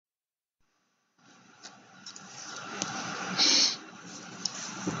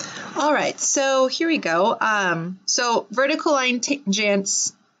All right, so here we go. So vertical line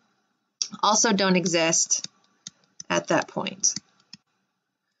tangents also don't exist at that point.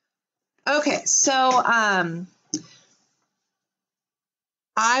 Okay, so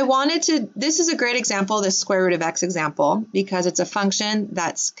I wanted to, this is a great example, this square root of x example, because it's a function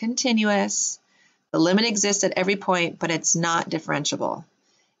that's continuous. The limit exists at every point, but it's not differentiable.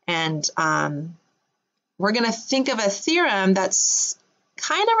 And we're going to think of a theorem that's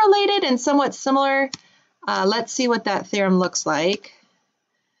kind of related and somewhat similar. Let's see what that theorem looks like.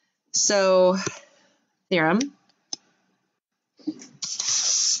 So, theorem.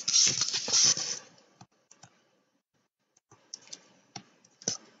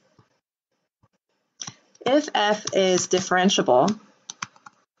 If f is differentiable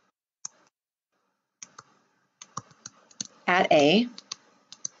at a,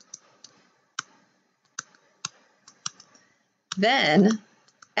 then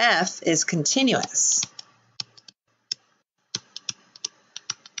f is continuous.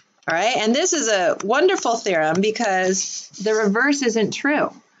 All right, and this is a wonderful theorem because the reverse isn't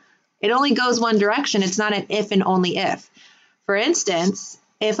true. It only goes one direction. It's not an if and only if. For instance,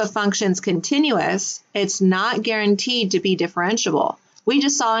 if a function's continuous, it's not guaranteed to be differentiable. We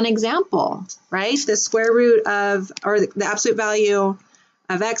just saw an example, right? The square root of, or the absolute value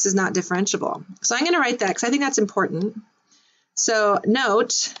of x is not differentiable. So I'm going to write that because I think that's important. So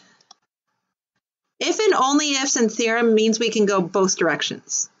note, if and only ifs in theorem means we can go both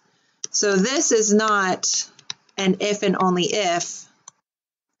directions. So this is not an if and only if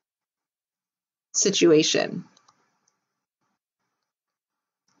situation.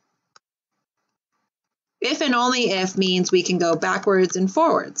 If and only if means we can go backwards and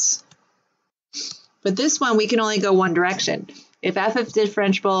forwards. But this one, we can only go one direction. If f is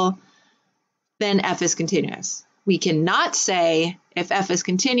differentiable, then f is continuous. We cannot say if f is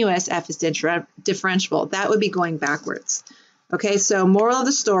continuous, f is differentiable. That would be going backwards. Okay, so moral of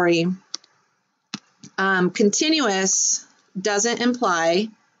the story, continuous doesn't imply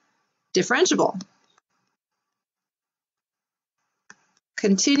differentiable.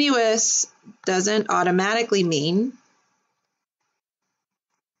 Continuous doesn't automatically mean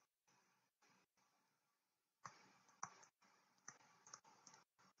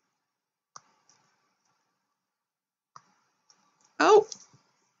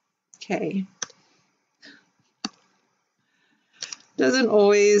okay. Doesn't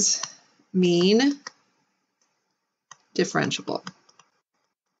always mean differentiable.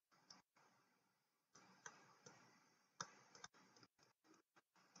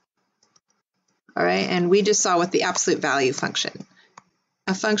 All right, and we just saw with the absolute value function.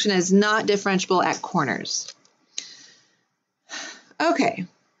 A function is not differentiable at corners. Okay,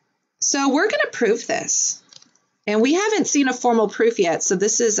 so we're going to prove this. And we haven't seen a formal proof yet, so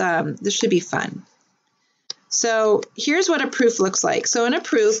this should be fun. So here's what a proof looks like. So in a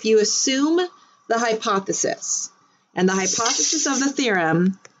proof, you assume the hypothesis. And the hypothesis of the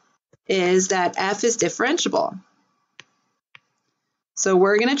theorem is that f is differentiable. So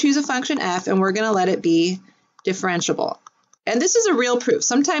we're going to choose a function f, and we're going to let it be differentiable. And this is a real proof.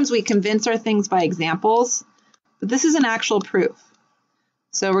 Sometimes we convince our things by examples, but this is an actual proof.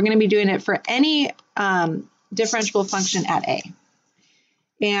 So we're going to be doing it for any differentiable function at a.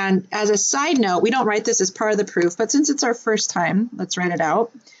 And as a side note, we don't write this as part of the proof, but since it's our first time, let's write it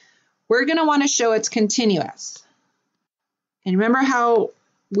out. We're going to want to show it's continuous. And remember how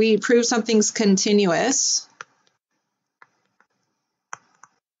we prove something's continuous?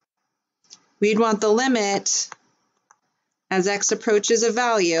 We'd want the limit as x approaches a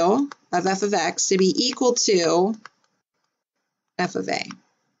value of f of x to be equal to f of a.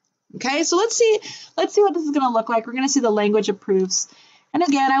 Okay, so let's see what this is going to look like. We're going to see the language of proofs. And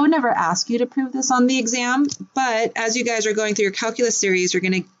again, I would never ask you to prove this on the exam, but as you guys are going through your calculus series, you're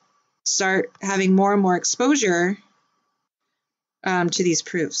going to start having more and more exposure to these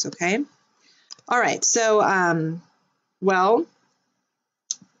proofs, okay? All right, so, well,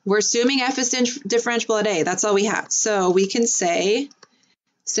 we're assuming f is differentiable at a. That's all we have. So we can say,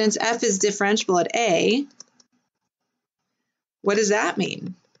 since f is differentiable at a, what does that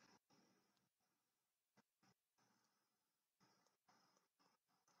mean?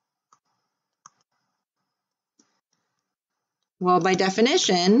 Well, by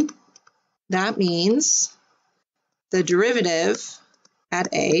definition, that means the derivative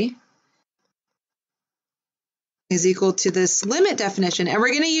at a is equal to this limit definition. And we're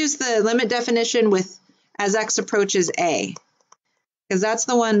going to use the limit definition with as x approaches a, because that's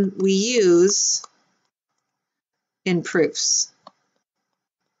the one we use in proofs.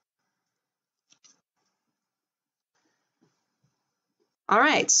 All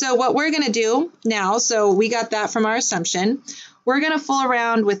right, so what we're going to do now, so we got that from our assumption, we're going to fool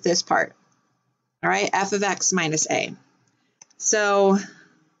around with this part. All right, f of x minus a. So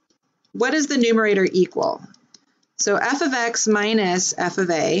what does the numerator equal? So f of x minus f of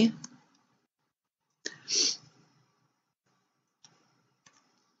a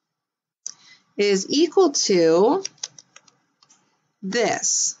is equal to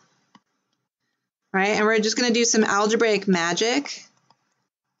this, right? And we're just going to do some algebraic magic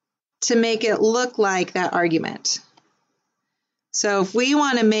to make it look like that argument. So if we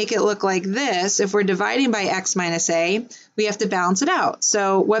want to make it look like this, if we're dividing by x minus a, we have to balance it out.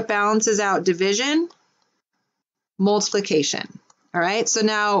 So what balances out division? Multiplication. All right, so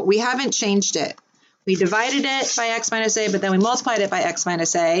now we haven't changed it. We divided it by x minus a, but then we multiplied it by x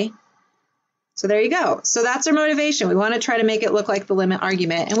minus a. So there you go. So that's our motivation. We want to try to make it look like the limit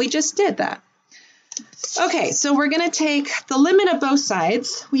argument, and we just did that. Okay, so we're going to take the limit of both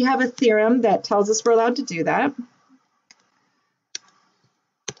sides. We have a theorem that tells us we're allowed to do that.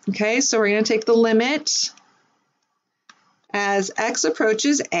 Okay, so we're going to take the limit as x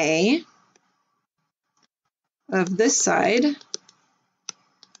approaches a of this side,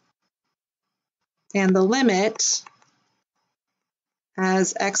 and the limit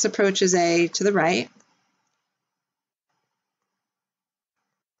as x approaches a to the right.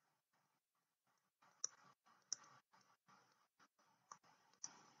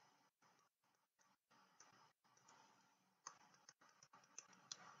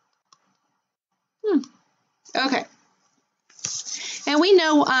 Okay. And we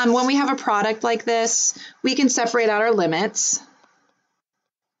know when we have a product like this, we can separate out our limits.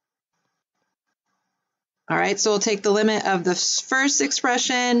 All right, so we'll take the limit of the first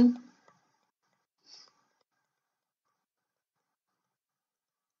expression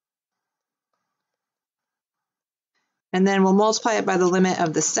and then we'll multiply it by the limit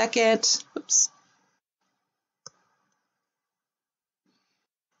of the second. Oops.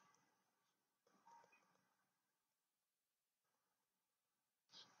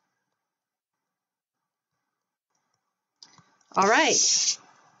 All right, so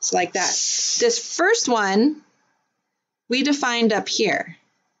like that. This first one we defined up here.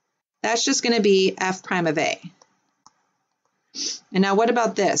 That's just going to be f prime of a. And now what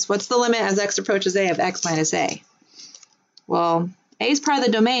about this? What's the limit as x approaches a of x minus a? Well, a is part of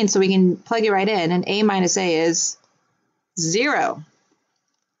the domain, so we can plug it right in, and a minus a is 0.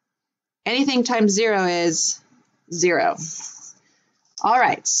 Anything times 0 is 0. All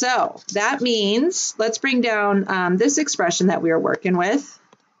right, so that means, let's bring down this expression that we are working with.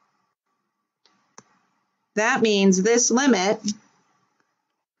 That means this limit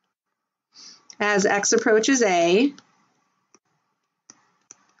as x approaches a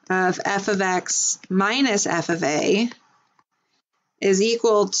of f of x minus f of a is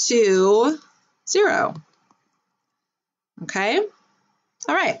equal to 0. Okay,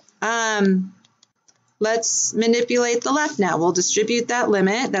 all right. Let's manipulate the left now. We'll distribute that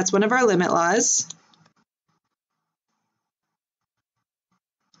limit. That's one of our limit laws.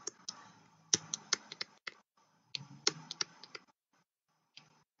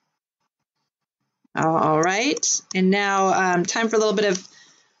 All right, and now time for a little bit of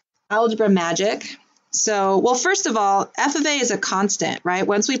algebra magic. So, well, first of all, f of a is a constant, right?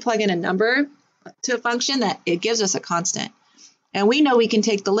 Once we plug in a number to a function, that it gives us a constant. And we know we can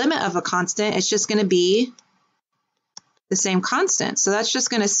take the limit of a constant. It's just going to be the same constant. So that's just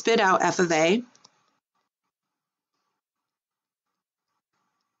going to spit out f of a,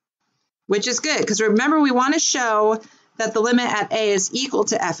 which is good because remember we want to show that the limit at a is equal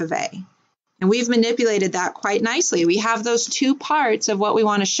to f of a. And we've manipulated that quite nicely. We have those two parts of what we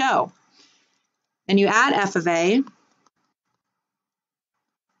want to show. And you add f of a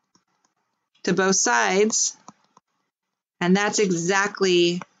to both sides, and that's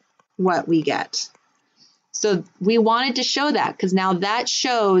exactly what we get. So we wanted to show that because now that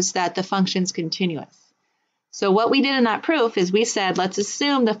shows that the function's continuous. So what we did in that proof is we said, let's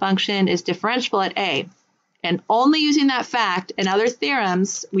assume the function is differentiable at a. And only using that fact and other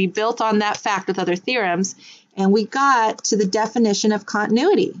theorems, we built on that fact with other theorems, and we got to the definition of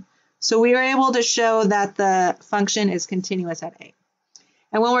continuity. So we were able to show that the function is continuous at a.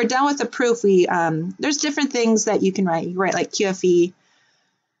 And when we're done with the proof, there's different things that you can write. You write like QFE.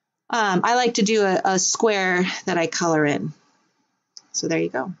 I like to do a square that I color in. So there you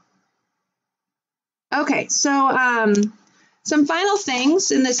go. Okay, so some final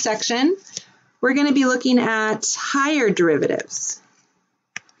things in this section. We're going to be looking at higher derivatives.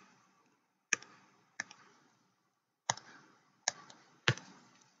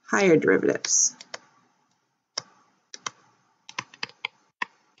 Higher derivatives.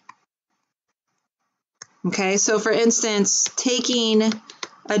 Okay, so for instance, taking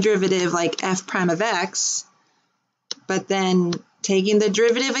a derivative like f prime of x, but then taking the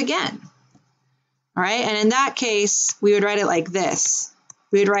derivative again. All right, and in that case, we would write it like this.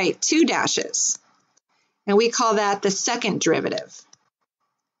 We would write 2 dashes, and we call that the second derivative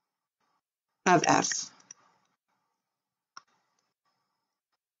of f.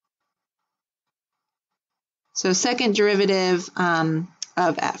 So second derivative of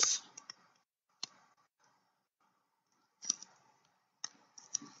f.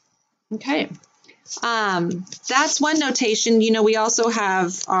 Okay, that's one notation. You know, we also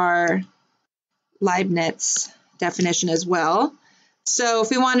have our Leibniz definition as well. So if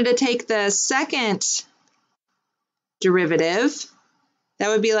we wanted to take the second derivative, that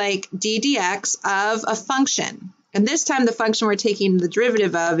would be like d dx of a function. And this time the function we're taking the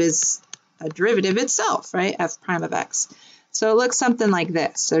derivative of is a derivative itself, right? F prime of x. So it looks something like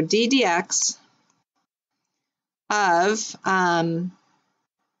this. So d dx of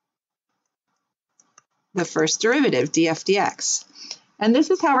the first derivative, df dx. And this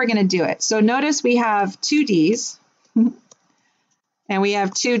is how we're going to do it. So notice we have 2 d's and we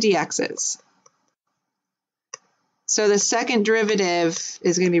have 2 dx's. So the second derivative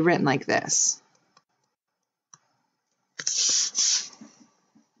is going to be written like this.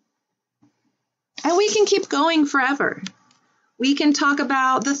 And we can keep going forever. We can talk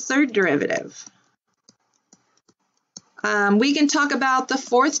about the third derivative. We can talk about the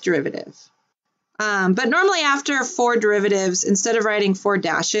fourth derivative. But normally after 4 derivatives, instead of writing 4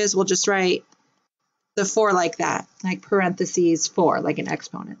 dashes, we'll just write the 4 like that, like parentheses 4, like an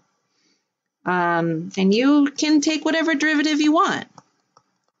exponent. And you can take whatever derivative you want.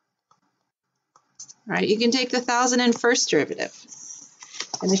 Right? You can take the 1001st derivative.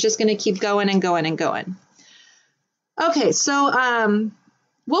 And it's just going to keep going and going and going. Okay, so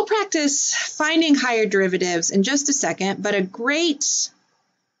we'll practice finding higher derivatives in just a second, but a great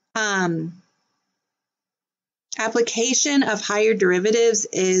application of higher derivatives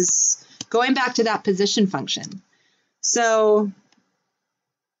is going back to that position function. So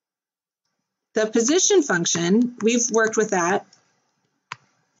the position function, we've worked with that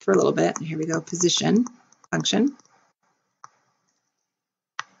for a little bit. Here we go, position function.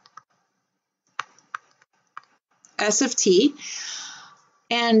 S of t.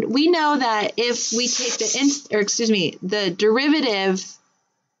 And we know that if we take the derivative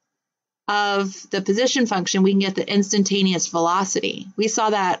of the position function, we can get the instantaneous velocity. We saw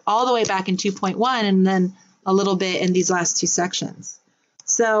that all the way back in 2.1 and then a little bit in these last 2 sections.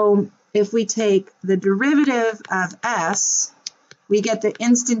 So if we take the derivative of s, we get the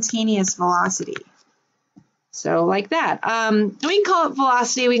instantaneous velocity. So like that. We can call it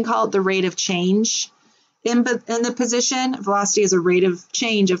velocity, we can call it the rate of change in the position. Velocity is a rate of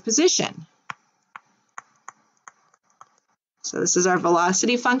change of position. So this is our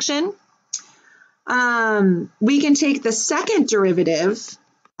velocity function. We can take the second derivative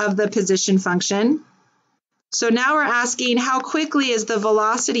of the position function. So now we're asking, how quickly is the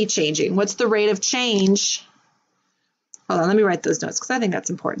velocity changing? What's the rate of change? Hold on, let me write those notes because I think that's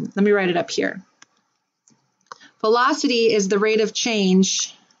important. Let me write it up here. Velocity is the rate of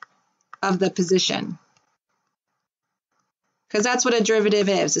change of the position, because that's what a derivative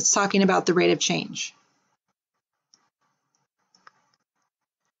is. It's talking about the rate of change.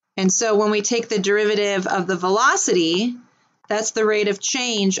 And so when we take the derivative of the velocity, that's the rate of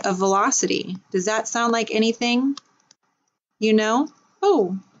change of velocity. Does that sound like anything you know?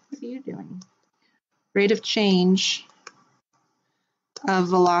 Oh, what are you doing? Rate of change of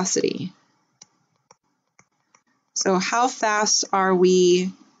velocity. So how fast are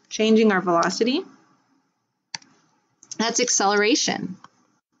we changing our velocity? That's acceleration.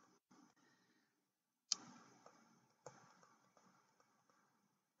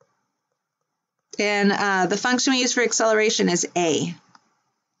 And the function we use for acceleration is a.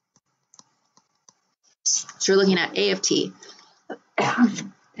 So we're looking at a of t.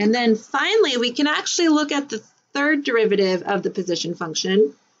 And then finally, we can actually look at the third derivative of the position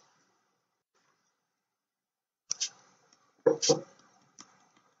function.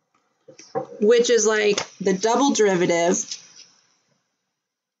 Which is like the double derivative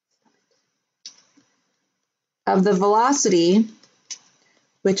of the velocity,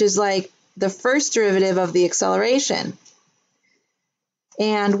 which is like the first derivative of the acceleration.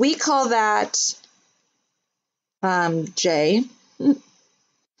 And we call that j.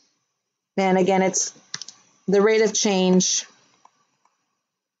 And again, it's the rate of change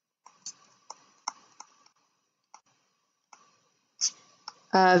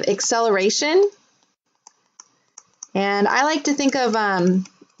of acceleration. And I like to think of when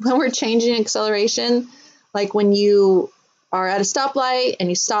we're changing acceleration, like when you are at a stoplight and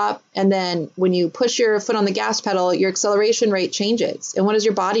you stop, and then when you push your foot on the gas pedal, your acceleration rate changes. And what does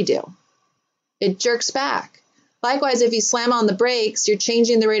your body do? It jerks back. Likewise, if you slam on the brakes, you're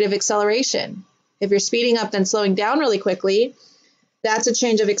changing the rate of acceleration. If you're speeding up then slowing down really quickly, that's a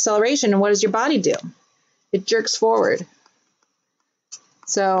change of acceleration. And what does your body do? It jerks forward.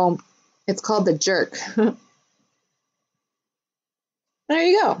 So it's called the jerk. There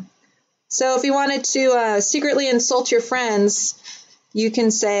you go. So if you wanted to secretly insult your friends, you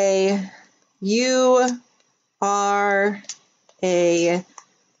can say, you are a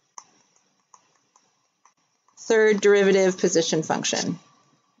third derivative position function.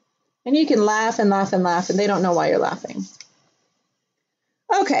 And you can laugh and laugh and laugh, and they don't know why you're laughing.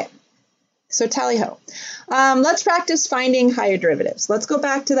 Okay, so tally ho. Let's practice finding higher derivatives. Let's go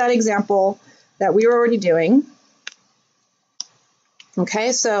back to that example that we were already doing.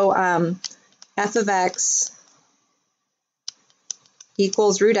 Okay, so f of x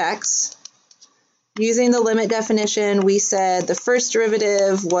equals root x. Using the limit definition, we said the first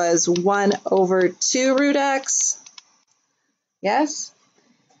derivative was 1 over 2 root x. Yes?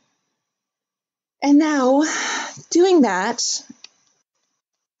 And now, doing that,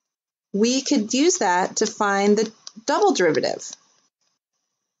 we could use that to find the double derivative.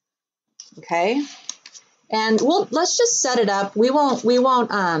 Okay? And let's just set it up. We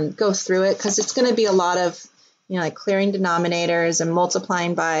won't go through it because it's going to be a lot of, like clearing denominators and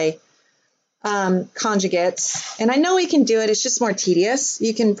multiplying by conjugates. And I know we can do it. It's just more tedious.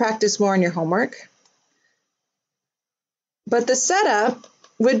 You can practice more in your homework. But the setup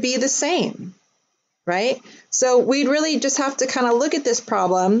would be the same, right? So we'd really just have to kind of look at this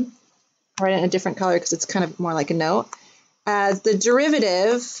problem, write it in a different color because it's kind of more like a note, as the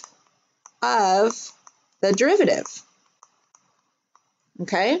derivative of the derivative.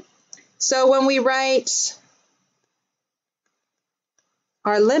 Okay? So when we write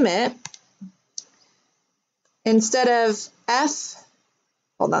our limit, instead of f,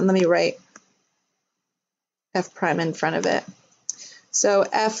 hold on, let me write f prime in front of it. So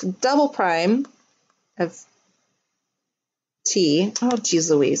f double prime of t, oh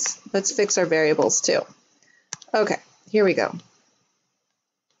geez Louise, let's fix our variables too. Okay, here we go.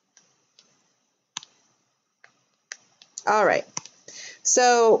 All right,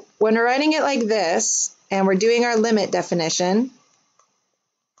 so when we're writing it like this and we're doing our limit definition,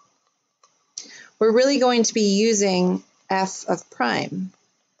 we're really going to be using f of prime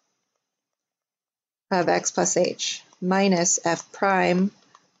of x plus h minus f prime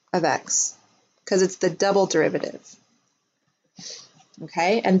of x, because it's the double derivative.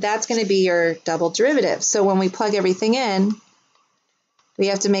 Okay, and that's going to be your double derivative. So when we plug everything in, we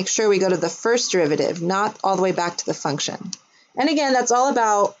have to make sure we go to the first derivative, not all the way back to the function. And again, that's all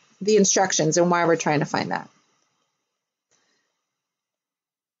about the instructions and why we're trying to find that.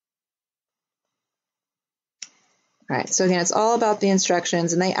 All right, so again, it's all about the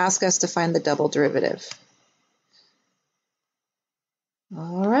instructions, and they ask us to find the double derivative.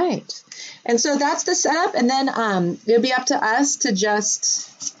 All right, and so that's the setup, and then it'll be up to us to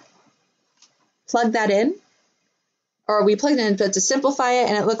just plug that in, or we plugged it in, but to simplify it,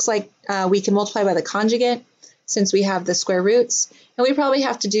 and it looks like we can multiply by the conjugate since we have the square roots, and we probably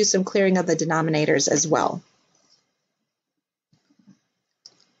have to do some clearing of the denominators as well.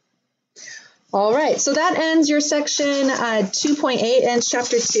 All right, so that ends your section 2.8, ends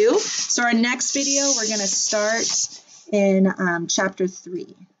chapter 2. So our next video, we're going to start in chapter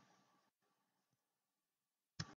 3.